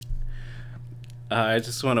I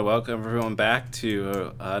just want to welcome everyone back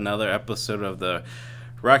to another episode of the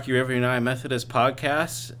Rocky River United Methodist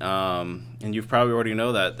podcast. And you probably already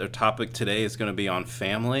know that their topic today is going to be on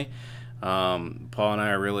family. Paul and I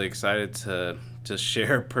are really excited to just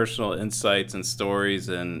share personal insights and stories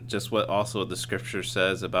and just what the scripture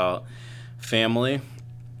says about family.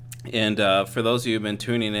 And for those of you who've been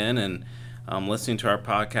tuning in and listening to our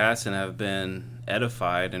podcast and have been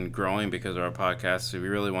edified and growing because of our podcast, so we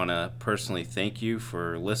really want to personally thank you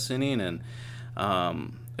for listening. And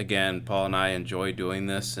again, Paul and I enjoy doing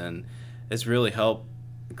this, and it's really helped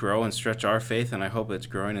grow and stretch our faith, and I hope it's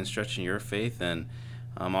growing and stretching your faith, and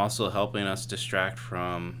also helping us distract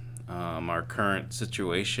from our current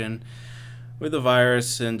situation with the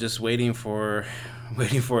virus and just waiting for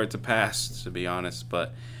it to pass, to be honest.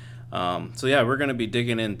 But so yeah, we're going to be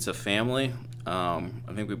digging into family. I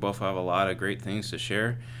think we both have a lot of great things to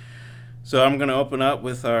share. So I'm going to open up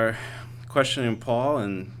with our question in Paul.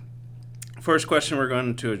 And first question we're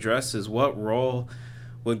going to address is, what role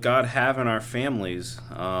would God have in our families?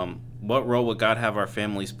 What role would God have our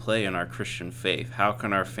families play in our Christian faith? How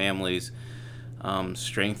can our families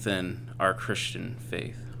strengthen our Christian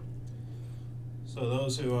faith? So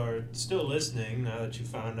those who are still listening, now that you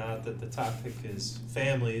found out that the topic is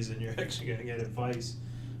families and you're actually going to get advice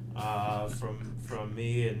from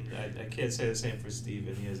me, and I can't say the same for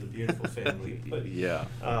Stephen. He has a beautiful family, but Yeah.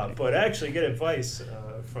 But actually get advice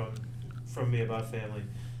from me about family,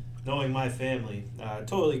 knowing my family.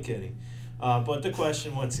 Totally kidding. But the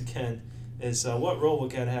question once again is, what role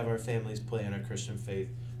would God have our families play in our Christian faith?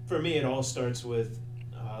 For me, it all starts with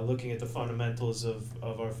looking at the fundamentals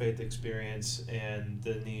of our faith experience and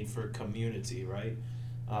the need for community, right?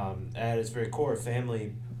 At its very core,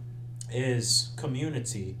 family is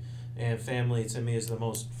community, and family to me is the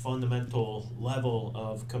most fundamental level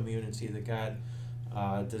of community that God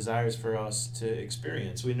desires for us to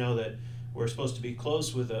experience. We know that we're supposed to be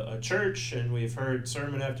close with a church, and we've heard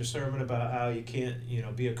sermon after sermon about how you can't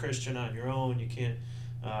be a Christian on your own. You can't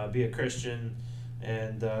be a Christian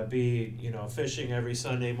and be fishing every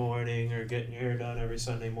Sunday morning or getting your hair done every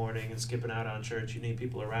Sunday morning and skipping out on church. You need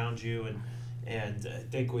people around you, and I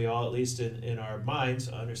think we all, at least in our minds,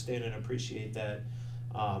 understand and appreciate that.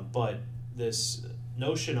 But this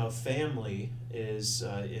notion of family is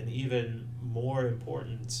an even more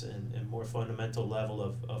important and more fundamental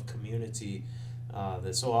level of community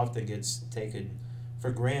that so often gets taken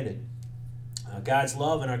for granted. God's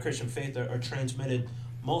love and our Christian faith are transmitted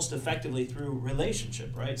most effectively through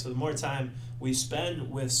relationship, right? So the more time we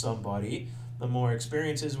spend with somebody, the more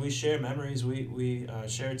experiences we share, memories we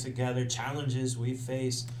share together, challenges we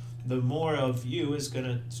face, the more of you is going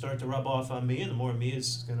to start to rub off on me, and the more of me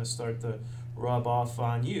is going to start to rub off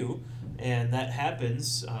on you. And that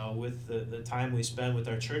happens with the time we spend with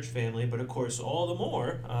our church family, but of course all the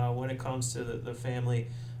more when it comes to the family,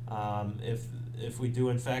 if we do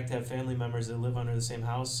in fact have family members that live under the same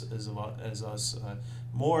house as us,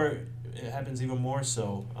 more it happens even more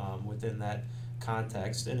so within that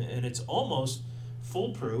context, and it's almost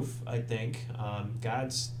foolproof. I think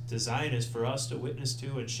God's design is for us to witness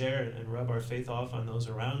to and share and rub our faith off on those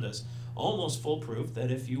around us. Almost foolproof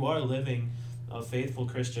that if you are living a faithful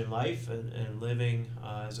Christian life and living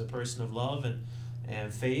as a person of love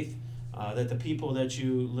and faith, that the people that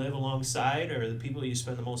you live alongside or the people you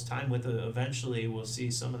spend the most time with eventually will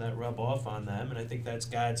see some of that rub off on them. And I think that's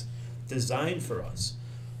God's design for us.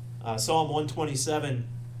 Psalm 127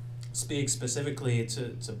 speaks specifically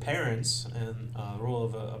to parents and the role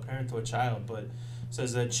of a parent to a child, but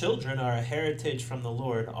says that children are a heritage from the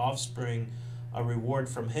Lord, offspring a reward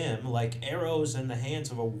from Him. Like arrows in the hands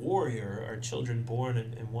of a warrior are children born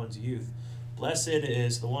in one's youth. Blessed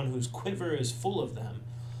is the one whose quiver is full of them.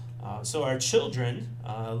 So our children,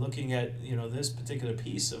 looking at this particular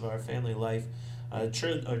piece of our family life, our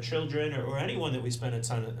children or anyone that we spend a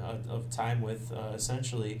ton of time with,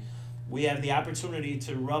 essentially, we have the opportunity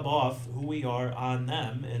to rub off who we are on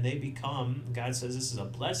them, and they become, God says this is a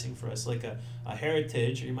blessing for us, like a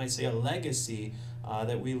heritage, or you might say a legacy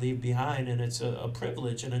that we leave behind, and it's a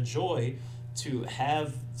privilege and a joy to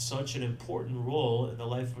have such an important role in the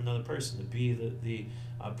life of another person, to be the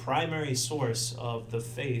primary source of the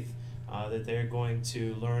faith that they're going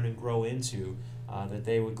to learn and grow into, that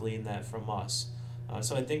they would glean that from us.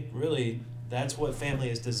 So I think really that's what family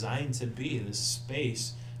is designed to be, this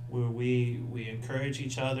space where we encourage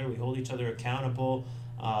each other, we hold each other accountable.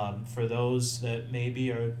 For those that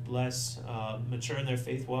maybe are less mature in their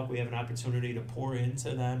faith walk, we have an opportunity to pour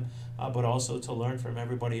into them, but also to learn from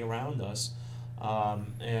everybody around us.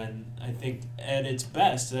 And I think at its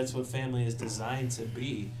best, that's what family is designed to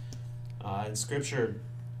be. In Scripture,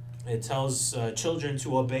 It tells children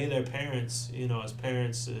to obey their parents. As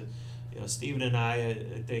parents, Stephen and I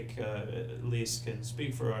think at least can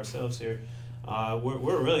speak for ourselves here.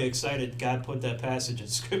 We're really excited God put that passage in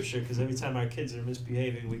Scripture, because every time our kids are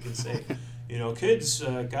misbehaving, we can say, kids,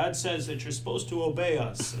 God says that you're supposed to obey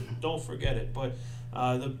us, and don't forget it. But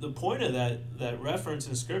the point of that reference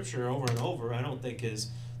in Scripture over and over, I don't think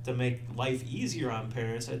is to make life easier on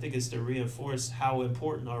parents. I think it's to reinforce how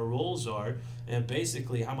important our roles are, and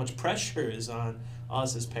basically how much pressure is on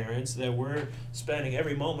us as parents, that we're spending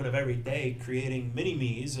every moment of every day creating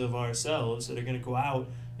mini-me's of ourselves that are going to go out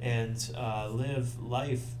and live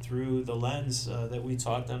life through the lens that we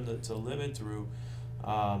taught them to live it through.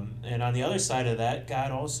 And on the other side of that, God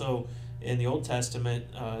also in the Old Testament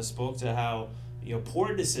spoke to how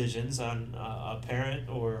poor decisions on a parent,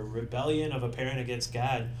 or rebellion of a parent against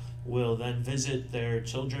God, will then visit their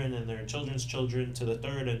children and their children's children to the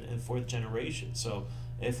third and fourth generation. So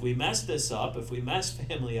if we mess this up, if we mess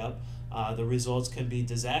family up, the results can be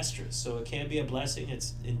disastrous. So it can be a blessing.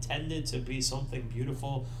 It's intended to be something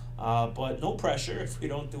beautiful, but no pressure. If we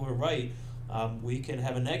don't do it right, we can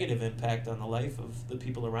have a negative impact on the life of the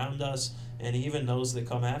people around us, and even those that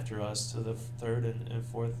come after us to the third and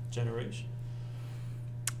fourth generation.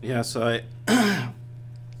 Yeah, so I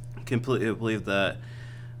completely believe that,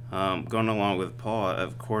 going along with Paul,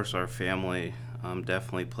 of course, our family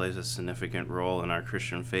definitely plays a significant role in our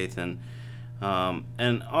Christian faith, and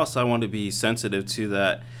also I want to be sensitive to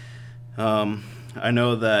that. I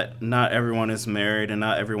know that not everyone is married and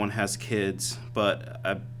not everyone has kids, but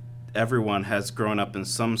everyone has grown up in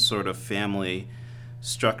some sort of family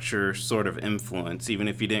structure, sort of influence, even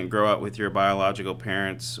if you didn't grow up with your biological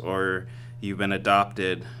parents or you've been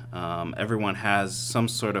adopted. Everyone has some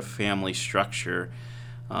sort of family structure,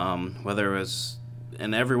 whether it was,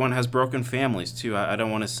 and everyone has broken families too. I don't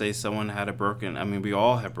want to say someone had a broken, I mean, we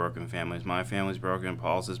all have broken families. My family's broken,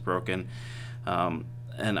 Paul's is broken.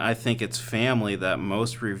 And I think it's family that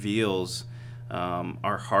most reveals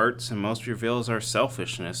our hearts and most reveals our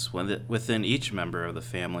selfishness within each member of the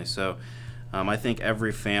family. So I think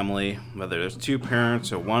every family, whether there's two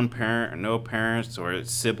parents or one parent or no parents, or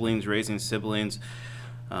it's siblings raising siblings,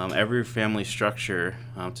 every family structure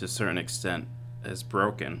to a certain extent is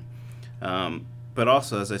broken. But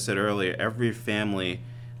also, as I said earlier, every family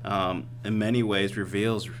in many ways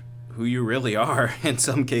reveals who you really are. In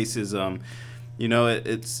some cases,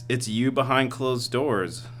 it's you behind closed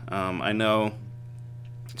doors. I know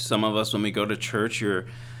some of us, when we go to church, you're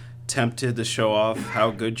tempted to show off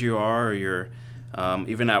how good you are, or you're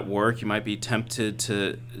even at work, you might be tempted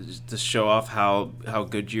to show off how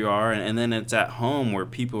good you are, and then it's at home where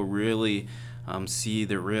people really see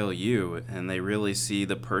the real you, and they really see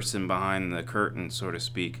the person behind the curtain, so to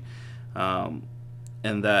speak, and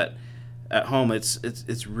that at home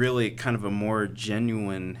it's really kind of a more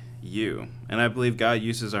genuine you. And I believe God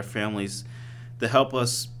uses our families to help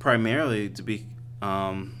us primarily to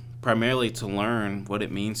learn what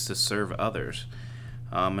it means to serve others.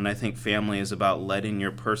 And I think family is about letting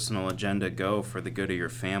your personal agenda go for the good of your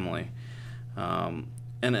family. And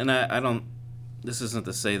I don't, this isn't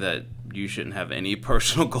to say that you shouldn't have any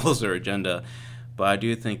personal goals or agenda, but I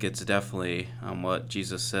do think it's definitely what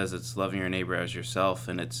Jesus says. It's loving your neighbor as yourself,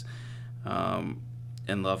 and it's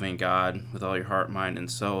and loving God with all your heart, mind,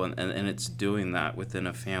 and soul, and it's doing that within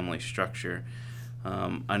a family structure.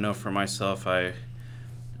 I know for myself, I've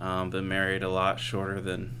been married a lot shorter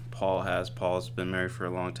than Paul has. Paul's been married for a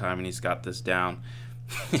long time, and he's got this down.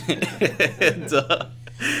 And,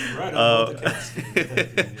 Right on with the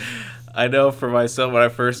casting. I know for myself, when I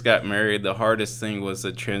first got married, the hardest thing was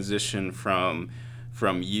the transition from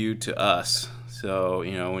you to us. So,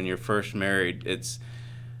 when you're first married,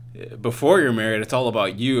 before you're married, it's all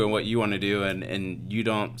about you and what you want to do, and you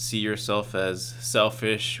don't see yourself as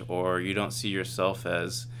selfish, or you don't see yourself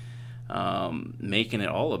as making it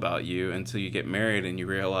all about you, until you get married and you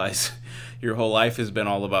realize your whole life has been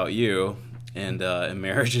all about you, and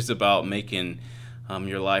marriage is about making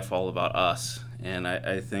your life all about us. And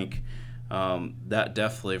I think that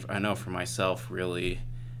definitely, I know for myself, really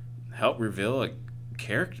helped reveal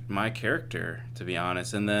my character, to be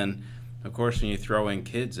honest. And then, of course, when you throw in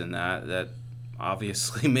kids in that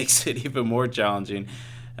obviously makes it even more challenging.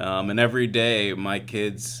 And every day, my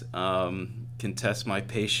kids can test my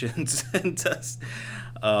patience and test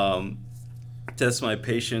my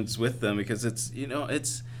patience with them, because it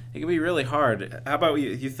can be really hard. How about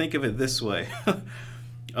you think of it this way?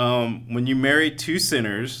 When you marry two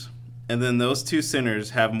sinners, and then those two sinners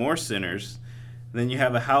have more sinners, then you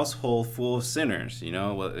have a household full of sinners.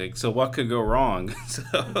 So what could go wrong?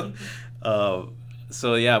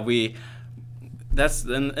 So yeah, that's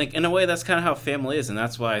in a way that's kind of how family is, and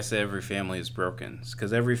that's why I say every family is broken.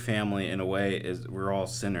 Because every family, in a way, is we're all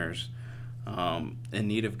sinners, in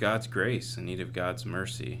need of God's grace, in need of God's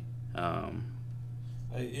mercy. Um,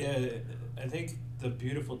 Yeah, I think the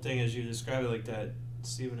beautiful thing as you describe it like that,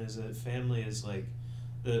 Stephen, is that family is like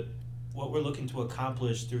the what we're looking to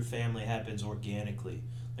accomplish through family happens organically.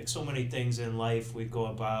 Like so many things in life we go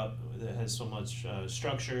about that has so much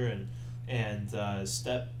structure and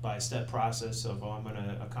step by step process of, oh, I'm going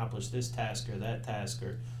to accomplish this task or that task.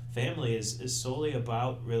 Or family is solely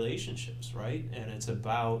about relationships, right? And it's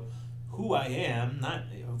about who I am. Not,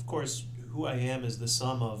 of course, who I am is the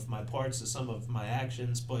sum of my parts, the sum of my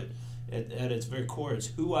actions, but at its very core, it's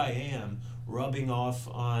who I am rubbing off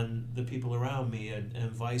on the people around me,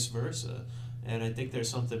 and vice versa. And I think there's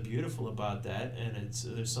something beautiful about that, and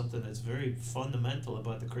there's something that's very fundamental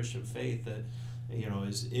about the Christian faith that,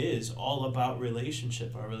 is all about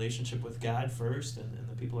relationship, our relationship with God first, and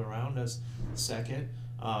the people around us second.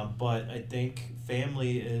 But I think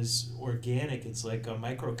family is organic. It's like a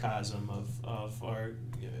microcosm of our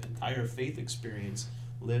entire faith experience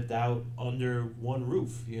lived out under one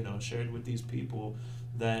roof, shared with these people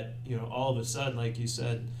that, all of a sudden, like you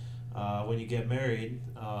said, when you get married,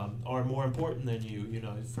 are more important than you.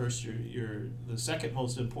 First you're the second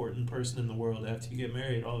most important person in the world. After you get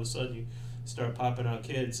married, all of a sudden you start popping out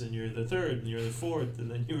kids, and you're the third, and you're the fourth,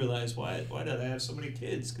 and then you realize, why did I have so many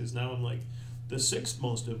kids? Because now I'm like the sixth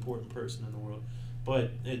most important person in the world.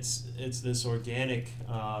 But it's this organic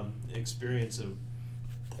experience of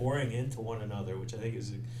pouring into one another, which I think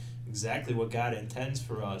is exactly what God intends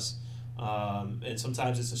for us. And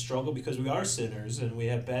sometimes it's a struggle because we are sinners and we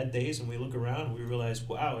have bad days, and we look around and we realize,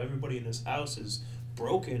 wow, everybody in this house is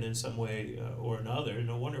broken in some way or another.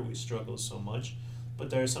 No wonder we struggle so much. But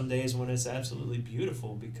there are some days when it's absolutely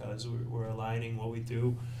beautiful because we're aligning what we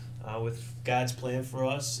do with God's plan for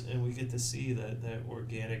us, and we get to see that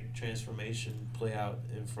organic transformation play out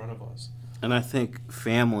in front of us. and I think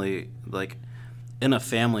family, like in a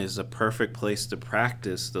family, is a perfect place to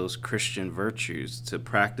practice those Christian virtues, to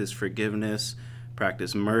practice forgiveness,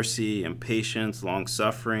 practice mercy and patience, long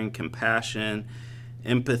suffering, compassion,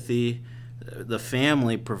 empathy. The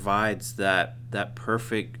family provides that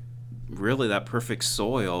perfect, really that perfect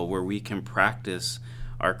soil where we can practice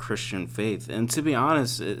our Christian faith. And to be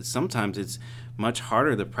honest, sometimes it's much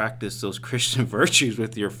harder to practice those Christian virtues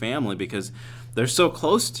with your family because they're so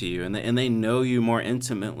close to you, and they know you more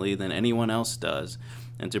intimately than anyone else does.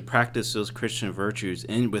 And to practice those Christian virtues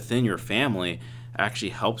within your family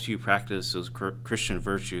actually helps you practice those Christian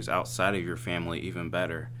virtues outside of your family even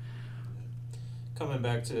better. Coming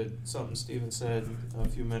back to something Stephen said a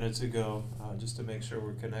few minutes ago, just to make sure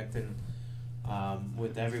we're connecting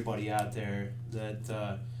with everybody out there,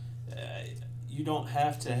 that you don't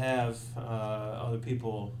have to have other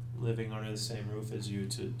people living under the same roof as you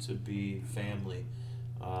to be family.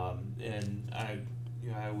 And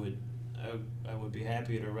I would be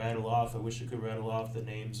happy to rattle off. I wish I could rattle off the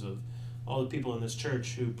names of all the people in this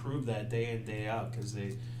church who prove that day in, day out, because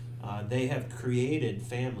they have created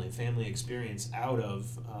family experience out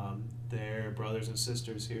of their brothers and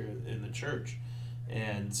sisters here in the church.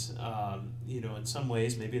 And in some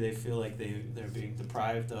ways, maybe they feel like they're being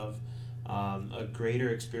deprived of a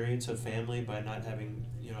greater experience of family by not having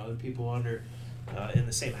other people under in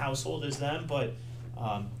the same household as them. But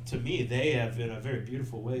to me, they have, in a very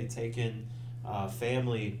beautiful way, taken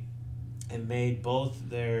family and made both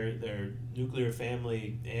their nuclear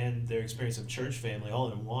family and their experience of church family all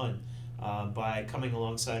in one, by coming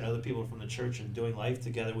alongside other people from the church and doing life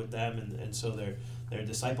together with them. And so their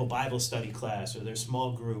disciple Bible study class, or their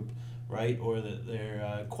small group, right, or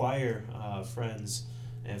their choir friends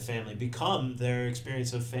and family become their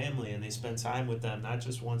experience of family, and they spend time with them not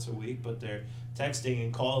just once a week, but they're texting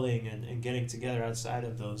and calling and getting together outside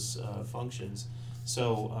of those functions.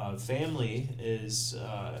 So family is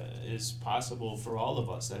possible for all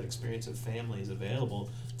of us. That experience of family is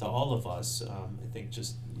available to all of us. I think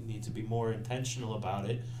just you need to be more intentional about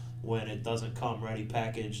it when it doesn't come ready,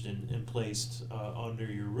 packaged, and placed under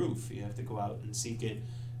your roof. You have to go out and seek it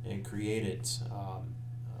and create it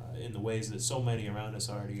in the ways that so many around us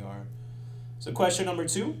already are. So question number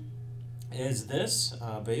 2 is this,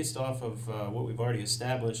 based off of what we've already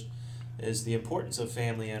established, is the importance of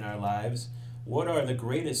family in our lives. What are the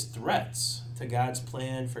greatest threats to God's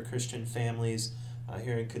plan for Christian families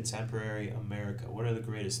here in contemporary America? What are the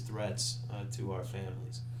greatest threats to our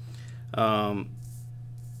families?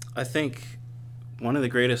 I think one of the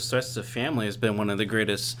greatest threats to family has been one of the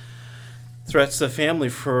greatest threats to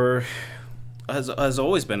family has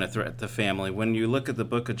always been a threat to family. When you look at the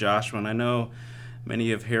book of Joshua, and I know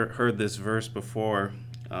Many have heard this verse before.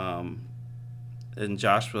 In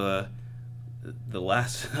Joshua, the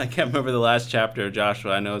last, I can't remember the last chapter of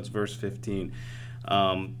Joshua. I know it's verse 15.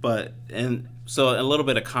 So a little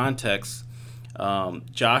bit of context.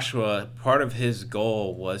 Joshua, part of his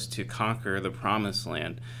goal was to conquer the promised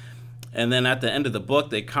land. And then at the end of the book,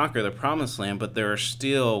 they conquer the promised land, but there are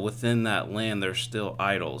still, within that land, there's still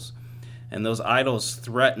idols. And those idols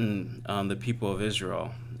threaten the people of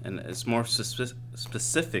Israel. And it's more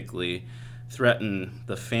specifically threaten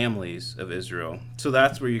the families of Israel. So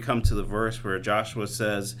that's where you come to the verse where Joshua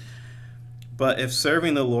says, "But if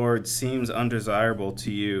serving the Lord seems undesirable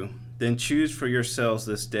to you, then choose for yourselves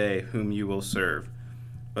this day whom you will serve,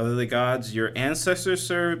 whether the gods your ancestors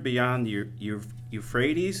served beyond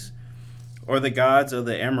Euphrates, or the gods of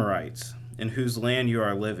the Amorites, in whose land you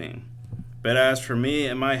are living. But as for me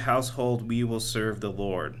and my household, we will serve the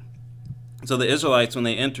Lord." So the Israelites, when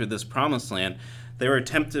they entered this promised land, they were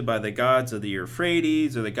tempted by the gods of the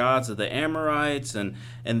Euphrates or the gods of the Amorites, and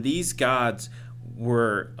these gods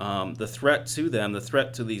were the threat to them. The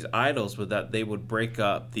threat to these idols was that they would break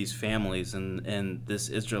up these families and this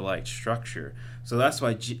Israelite structure. So that's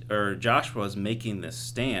why Joshua is making this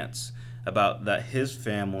stance about that his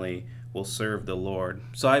family will serve the Lord.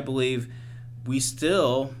 So I believe we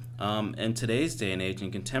still, in today's day and age,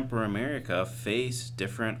 in contemporary America, face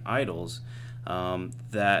different idols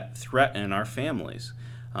that threaten our families.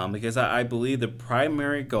 Because I believe the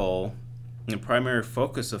primary goal and primary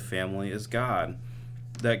focus of family is God.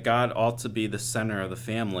 That God ought to be the center of the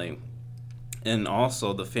family. And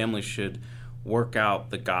also the family should work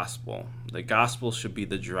out the gospel. The gospel should be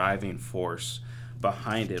the driving force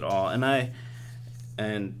behind it all. And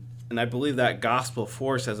I believe that gospel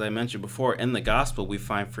force, as I mentioned before, in the gospel we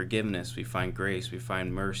find forgiveness, we find grace, we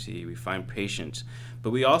find mercy, we find patience,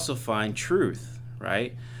 but we also find truth,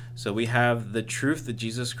 right? So we have the truth of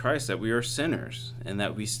Jesus Christ, that we are sinners and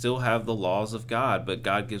that we still have the laws of God, but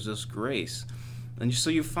God gives us grace. And so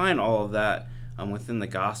you find all of that within the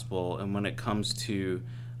gospel. And when it comes to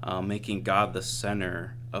making God the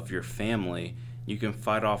center of your family, you can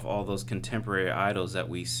fight off all those contemporary idols that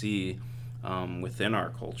we see within our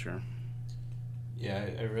culture. Yeah,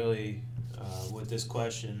 I really, with this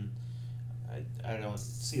question, I don't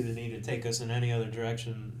see the need to take us in any other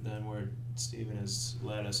direction than where Stephen has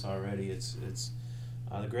led us already. It's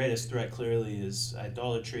the greatest threat clearly is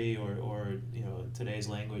idolatry, or today's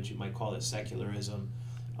language you might call it secularism.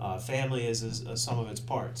 Family is a sum of its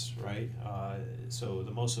parts, right? So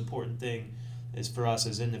the most important thing is for us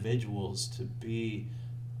as individuals to be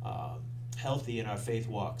healthy in our faith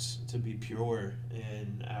walks, to be pure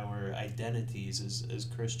in our identities as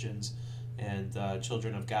Christians and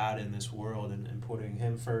children of God in this world, and putting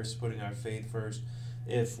Him first, putting our faith first.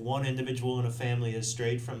 If one individual in a family is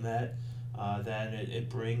strayed from that, then it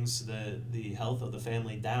brings the health of the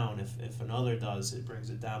family down. If another does, it brings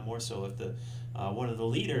it down more so. If the one of the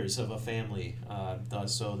leaders of a family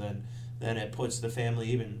does so, then it puts the family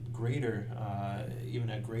even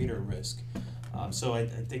at greater risk. So I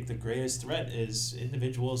think the greatest threat is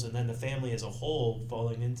individuals, and then the family as a whole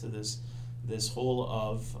falling into this hole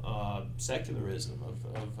of secularism,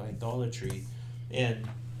 of idolatry. And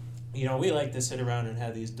we like to sit around and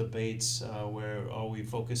have these debates where all we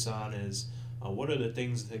focus on is what are the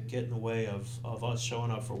things that get in the way of us showing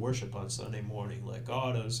up for worship on Sunday morning. Like,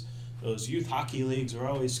 those youth hockey leagues are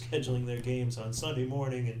always scheduling their games on Sunday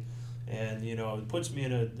morning, and it puts me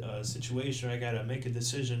in a situation where I got to make a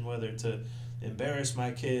decision whether to embarrass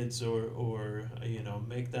my kids or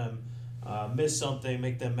make them miss something,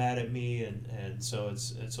 make them mad at me, and so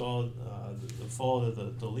it's all the fault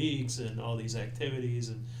of the leagues and all these activities.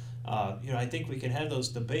 And I think we can have those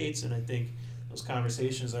debates, and I think those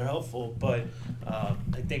conversations are helpful, but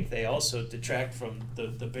I think they also detract from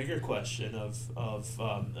the bigger question of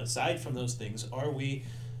aside from those things, are we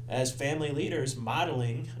as family leaders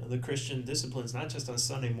modeling the Christian disciplines, not just on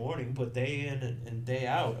Sunday morning, but day in and day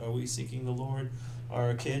out? Are we seeking the Lord? Are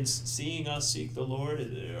our kids seeing us seek the Lord?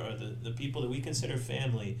 Are the people that we consider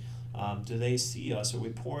family, do they see us? Are we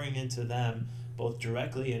pouring into them, both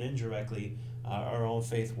directly and indirectly, our own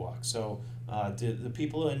faith walk? So do the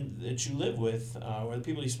people that you live with, or the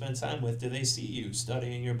people you spend time with, do they see you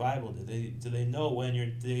studying your Bible? Do they know when your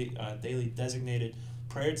daily designated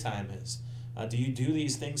prayer time is? Do you do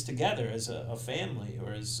these things together as a family,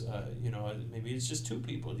 or as maybe it's just two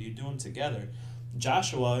people? Do you do them together?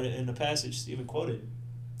 Joshua, in the passage Stephen quoted,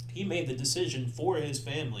 he made the decision for his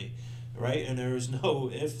family, right? And there was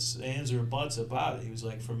no ifs, ands, or buts about it. He was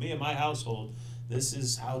like, for me and my household, this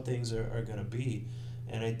is how things are going to be.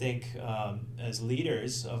 And I think as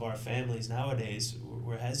leaders of our families nowadays,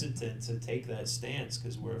 we're hesitant to take that stance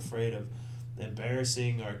because we're afraid of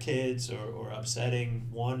embarrassing our kids or upsetting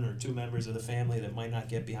one or two members of the family that might not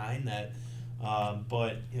get behind that.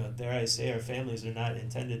 But dare I say, our families are not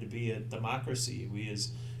intended to be a democracy. We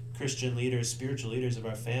as Christian leaders, spiritual leaders of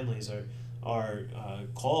our families are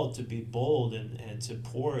called to be bold and to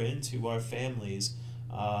pour into our families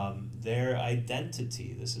their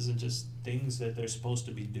identity. This isn't just things that they're supposed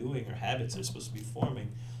to be doing or habits they're supposed to be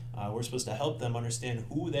forming. We're supposed to help them understand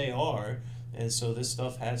who they are, and so this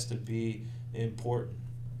stuff has to be important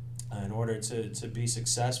in order to be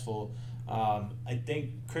successful. I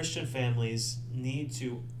think Christian families need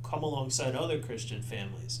to come alongside other Christian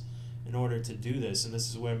families in order to do this, and this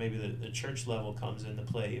is where maybe the church level comes into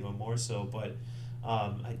play even more so. But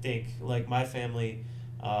I think, like my family,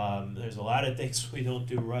 there's a lot of things we don't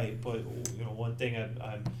do right, but one thing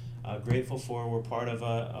I'm grateful for, we're part of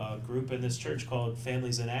a group in this church called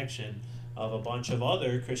Families in Action, of a bunch of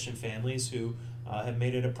other Christian families who have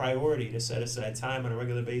made it a priority to set aside time on a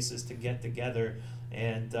regular basis to get together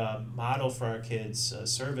and model for our kids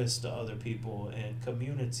service to other people and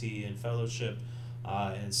community and fellowship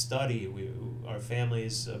and study. Our family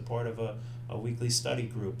is a part of a weekly study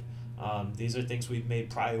group. These are things we've made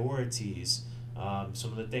priorities.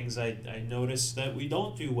 Some of the things I notice that we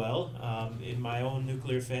don't do well in my own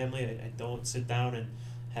nuclear family, I don't sit down and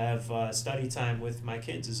have study time with my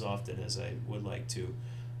kids as often as I would like to.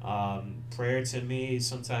 Prayer to me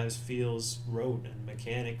sometimes feels rote and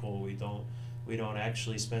mechanical. We don't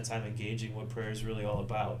actually spend time engaging what prayer is really all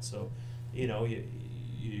about. So,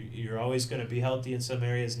 you're always going to be healthy in some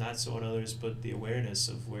areas, not so in others, but the awareness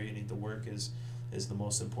of where you need to work is the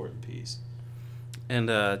most important piece. And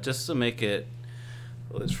just to make it,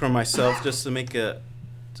 for myself, just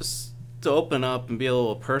to open up and be a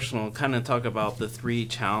little personal, kind of talk about the 3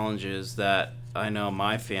 challenges that I know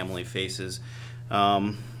my family faces.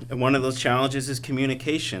 And one of those challenges is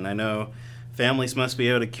communication. I know families must be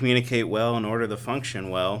able to communicate well in order to function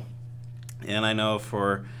well. And I know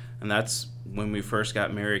and that's when we first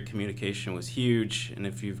got married, communication was huge. And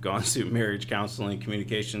if you've gone to marriage counseling,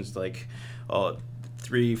 communication's like a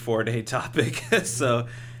 3-4 day topic. So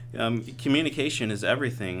communication is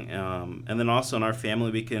everything. And then also in our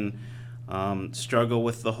family, we can struggle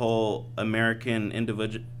with the whole American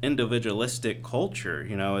individualistic culture.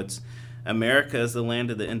 It's America is the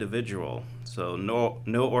land of the individual. So no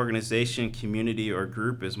organization, community, or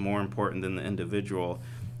group is more important than the individual.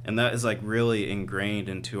 And that is like really ingrained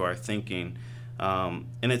into our thinking. And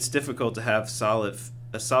it's difficult to have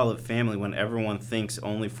a solid family when everyone thinks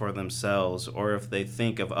only for themselves, or if they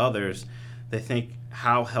think of others, they think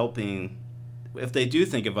if they do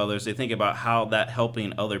think of others, they think about how that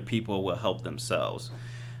helping other people will help themselves.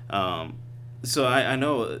 So I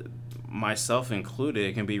know, myself included,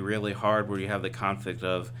 it can be really hard where you have the conflict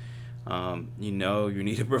of, you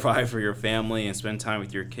need to provide for your family and spend time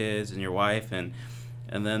with your kids and your wife, and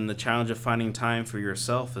then the challenge of finding time for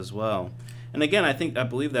yourself as well. And again, I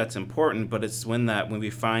believe that's important, but it's when we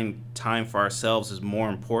find time for ourselves is more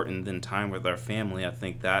important than time with our family. I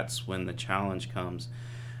think that's when the challenge comes.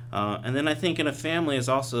 And then I think in a family is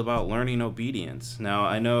also about learning obedience. Now,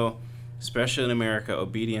 I know, especially in America,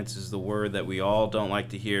 obedience is the word that we all don't like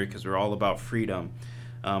to hear because we're all about freedom.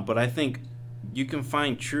 But I think you can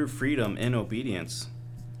find true freedom in obedience.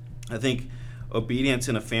 I think obedience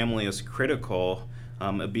in a family is critical.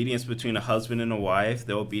 Obedience between a husband and a wife,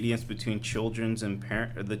 the obedience between the children and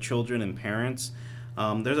parents.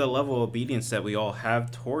 There's a level of obedience that we all have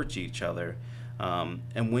towards each other.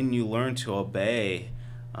 And when you learn to obey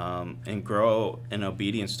and grow in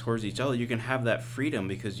obedience towards each other, you can have that freedom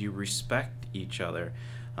because you respect each other.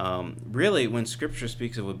 Really, when Scripture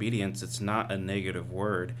speaks of obedience, it's not a negative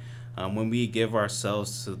word. When we give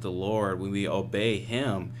ourselves to the Lord, when we obey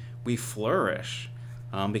Him, we flourish.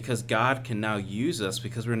 Because God can now use us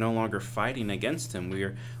because we're no longer fighting against Him.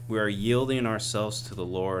 We are yielding ourselves to the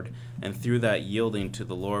Lord, and through that yielding to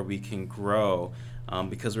the Lord, we can grow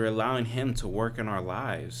because we're allowing Him to work in our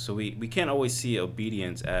lives. So we can't always see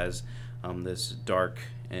obedience as this dark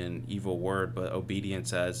and evil word, but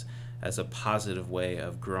obedience as a positive way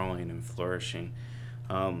of growing and flourishing.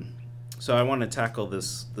 So I want to tackle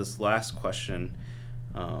this last question,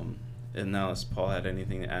 and now, if Paul had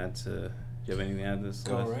anything to add to. Do you have anything to add to this?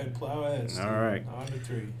 Go right, plow ahead, Steve. All right. On to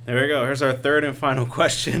 3. There we go. Here's our third and final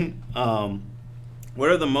question. What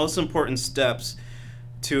are the most important steps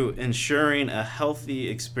to ensuring a healthy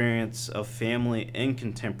experience of family in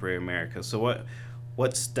contemporary America? So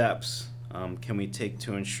what steps can we take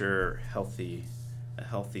to ensure a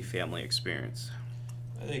healthy family experience?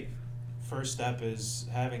 I think first step is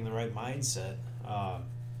having the right mindset.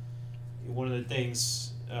 One of the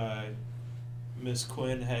things Miss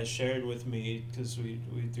Quinn has shared with me, because we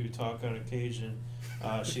do talk on occasion.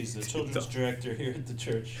 She's the children's director here at the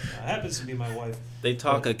church. Happens to be my wife. They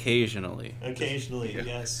talk occasionally. Occasionally, Yeah.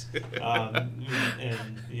 yes.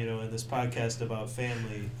 And in this podcast about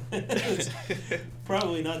family, it's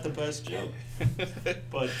probably not the best joke,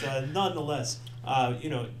 but nonetheless,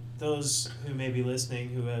 those who may be listening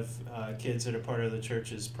who have kids that are part of the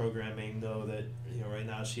church's programming know that right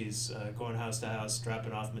now she's going house to house,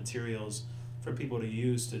 dropping off materials for people to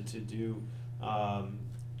use to do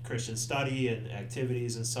Christian study and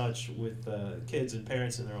activities and such with kids and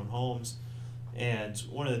parents in their own homes. And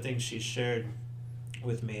one of the things she shared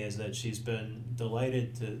with me is that she's been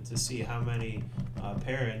delighted to see how many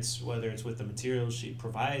parents, whether it's with the materials she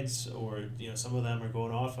provides or some of them are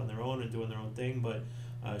going off on their own and doing their own thing, but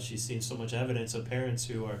she's seen so much evidence of parents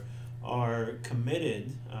who are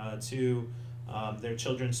committed to their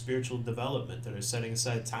children's spiritual development, that are setting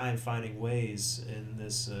aside time, finding ways in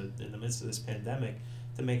the midst of this pandemic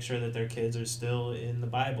to make sure that their kids are still in the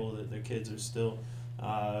Bible, that their kids are still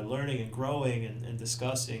learning and growing and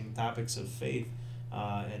discussing topics of faith,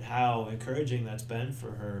 and how encouraging that's been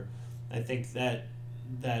for her. I think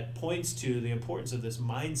that points to the importance of this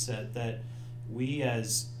mindset that we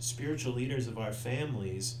as spiritual leaders of our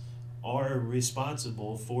families are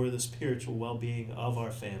responsible for the spiritual well-being of our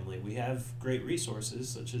family. We have great resources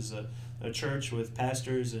such as a church with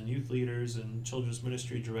pastors and youth leaders and children's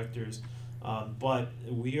ministry directors, but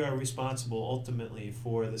we are responsible ultimately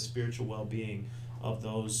for the spiritual well-being of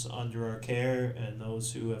those under our care and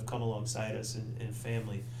those who have come alongside us in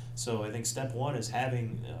family. So I think step one is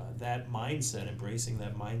having that mindset, embracing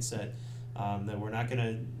that mindset, that we're not going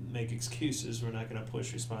to make excuses, we're not going to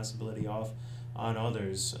push responsibility off on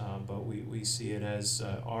others, but we see it as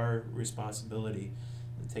our responsibility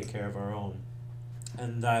to take care of our own.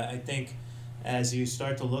 And I think as you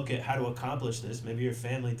start to look at how to accomplish this, maybe your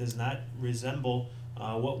family does not resemble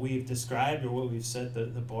what we've described or what we've set the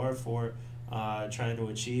bar for trying to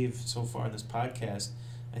achieve so far in this podcast.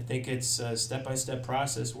 I think it's a step-by-step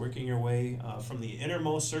process, working your way from the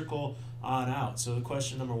innermost circle on out. So the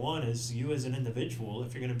question number one is, you as an individual,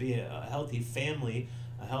 if you're going to be a healthy family,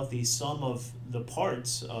 a healthy sum of the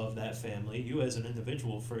parts of that family, you as an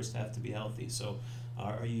individual first have to be healthy. So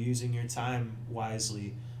are you using your time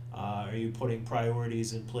wisely? Are you putting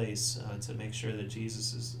priorities in place to make sure that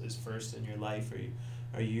Jesus is first in your life?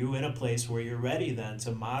 Are you in a place where you're ready then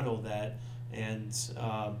to model that and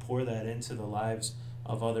pour that into the lives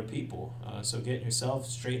of other people? So getting yourself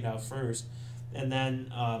straightened out first. And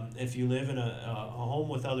then if you live in a home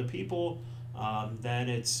with other people, then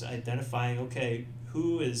it's identifying, okay,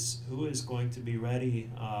 who is going to be ready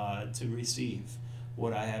to receive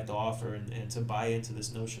what I have to offer and to buy into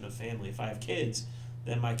this notion of family. If I have kids,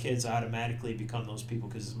 then my kids automatically become those people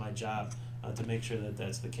because it's my job to make sure that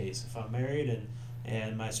that's the case. If I'm married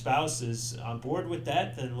and my spouse is on board with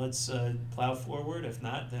that, then let's plow forward. If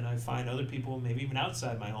not, then I find other people, maybe even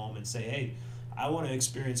outside my home, and say, hey, I want to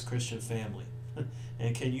experience Christian family.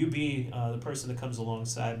 And can you be the person that comes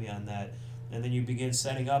alongside me on that? And then you begin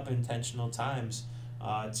setting up intentional times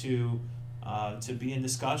to be in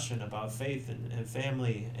discussion about faith and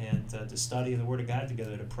family, and to study the Word of God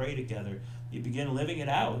together, to pray together. You begin living it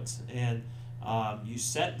out, and you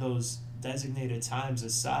set those designated times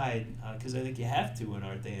aside, because I think you have to in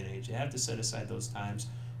our day and age. You have to set aside those times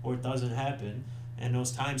or it doesn't happen, and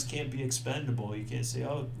those times can't be expendable. You can't say,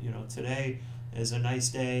 oh, today is a nice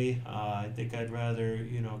day, I think I'd rather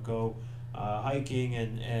go hiking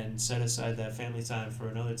and set aside that family time for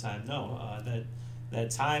another time. No,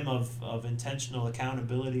 that time of intentional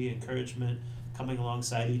accountability, encouragement, coming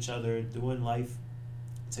alongside each other, doing life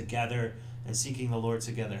together and seeking the Lord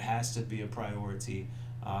together has to be a priority.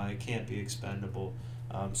 It can't be expendable.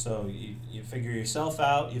 So you figure yourself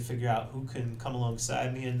out, you figure out who can come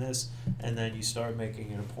alongside me in this, and then you start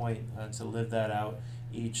making it a point to live that out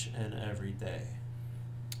each and every day.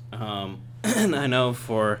 And I know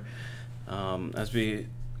as we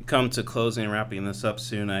come to closing and wrapping this up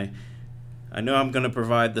soon, I know I'm going to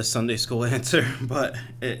provide the Sunday school answer, but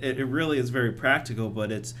it really is very practical,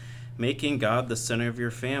 but it's making God the center of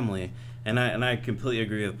your family. And I completely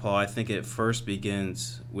agree with Paul. I think it first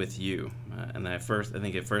begins with you. And I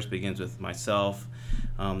think it first begins with myself,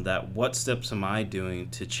 that what steps am I doing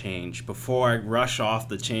to change before I rush off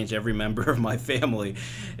to change every member of my family.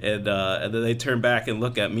 And then they turn back and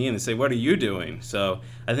look at me and they say, what are you doing? So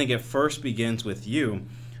I think it first begins with you.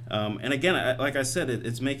 And again, like I said,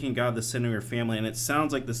 it's making God the center of your family, and it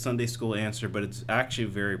sounds like the Sunday school answer, but it's actually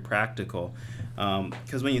very practical.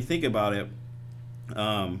 Because when you think about it,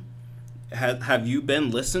 um, have you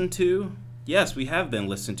been listened to? Yes, we have been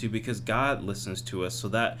listened to because God listens to us. So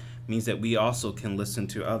that means that we also can listen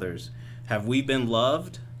to others. Have we been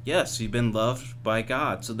loved? Yes, we've been loved by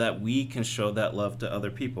God so that we can show that love to other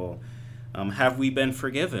people. Have we been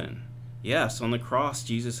forgiven? Yes, on the cross,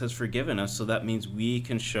 Jesus has forgiven us. So that means we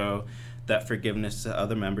can show that forgiveness to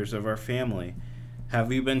other members of our family. Have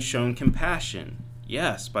we been shown compassion?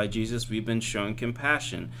 Yes, by Jesus, we've been shown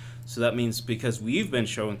compassion. So that means because we've been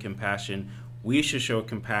shown compassion, we should show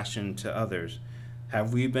compassion to others.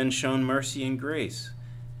 Have we been shown mercy and grace?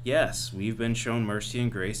 Yes, we've been shown mercy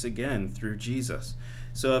and grace again through Jesus.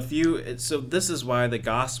 So this is why the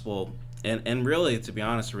gospel and really, to be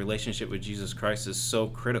honest, a relationship with Jesus Christ is so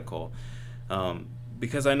critical.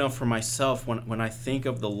 Because I know for myself, when I think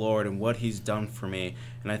of the Lord and what He's done for me,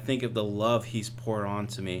 and I think of the love He's poured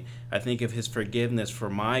onto me, I think of His forgiveness for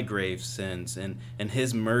my grave sins and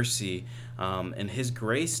His mercy and His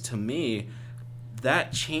grace to me,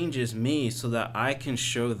 that changes me so that I can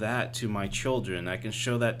show that to my children. I can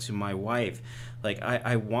show that to my wife. Like,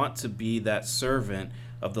 I want to be that servant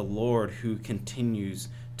of the Lord who continues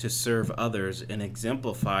to serve others and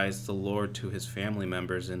exemplifies the Lord to his family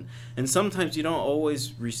members. And sometimes you don't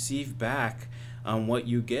always receive back what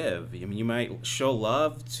you give. I mean, you might show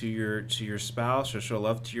love to your spouse or show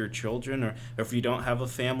love to your children, or if you don't have a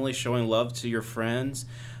family, showing love to your friends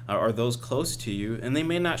or those close to you, and they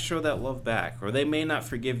may not show that love back, or they may not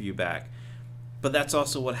forgive you back. But that's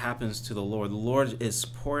also what happens to the Lord. The Lord is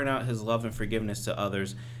pouring out his love and forgiveness to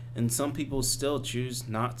others, and some people still choose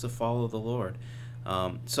not to follow the Lord.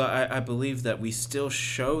 So I believe that we still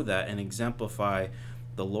show that and exemplify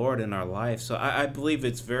the Lord in our life. So I believe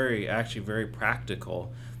it's actually very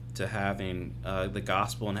practical to having the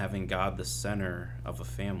gospel and having God the center of a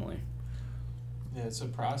family. Yeah, it's a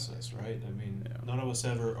process, right? I mean, none of us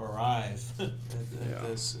ever arrive at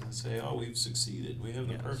this and say, "Oh, we've succeeded. We have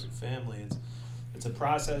the perfect family." It's a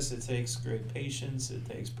process. It takes great patience. It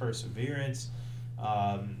takes perseverance.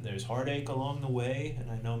 There's heartache along the way,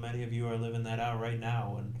 and I know many of you are living that out right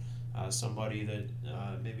now. And somebody that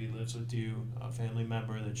maybe lives with you, a family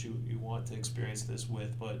member that you want to experience this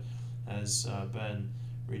with, but has been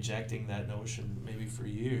rejecting that notion maybe for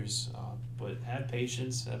years. But have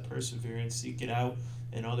patience, have perseverance, seek it out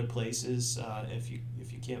in other places if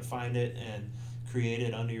you can't find it, and create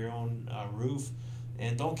it under your own roof,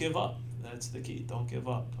 and don't give up. That's the key. Don't give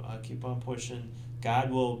up. Keep on pushing.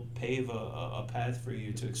 God will pave a path for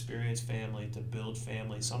you to experience family, to build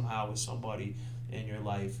family somehow with somebody in your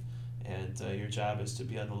life. And your job is to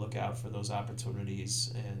be on the lookout for those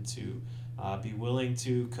opportunities and to be willing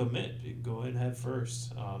to commit. Go in head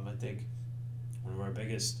first. I think one of our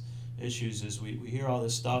biggest issues is we hear all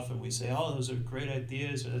this stuff and we say, "Oh, those are great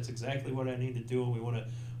ideas, or that's exactly what I need to do," and we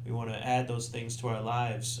want to add those things to our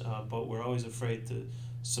lives, but we're always afraid to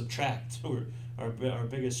subtract. Our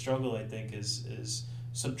biggest struggle, I think, is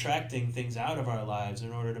subtracting things out of our lives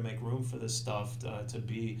in order to make room for this stuff to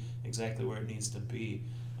be exactly where it needs to be.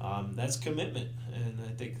 That's commitment, and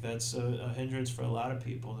I think that's a hindrance for a lot of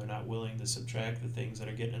people. They're not willing to subtract the things that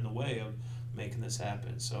are getting in the way of making this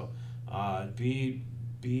happen. So be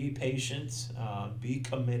patient, be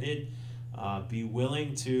committed, be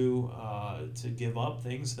willing to give up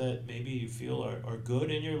things that maybe you feel are good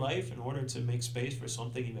in your life in order to make space for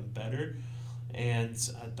something even better. And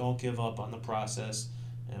don't give up on the process.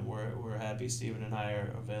 And we're happy, Stephen and I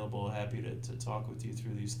are available, happy to talk with you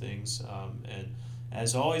through these things. And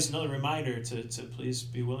as always, another reminder to please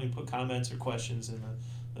be willing to put comments or questions in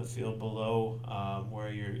the field below where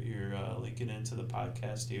you're linking into the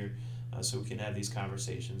podcast here, so we can have these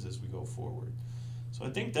conversations as we go forward. So I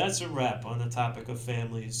think that's a wrap on the topic of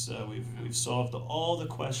families. We've solved all the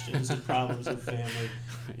questions and problems of family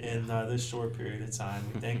in this short period of time.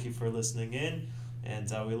 We thank you for listening in, and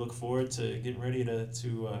we look forward to getting ready to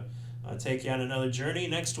take you on another journey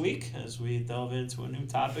next week as we delve into a new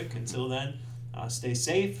topic. Until then, stay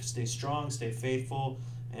safe, stay strong, stay faithful,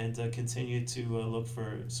 and continue to look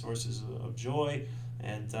for sources of joy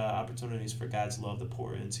and opportunities for God's love to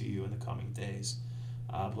pour into you in the coming days.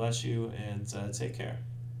 Bless you, and take care.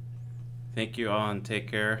 Thank you all, and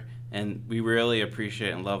take care. And we really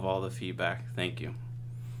appreciate and love all the feedback. Thank you.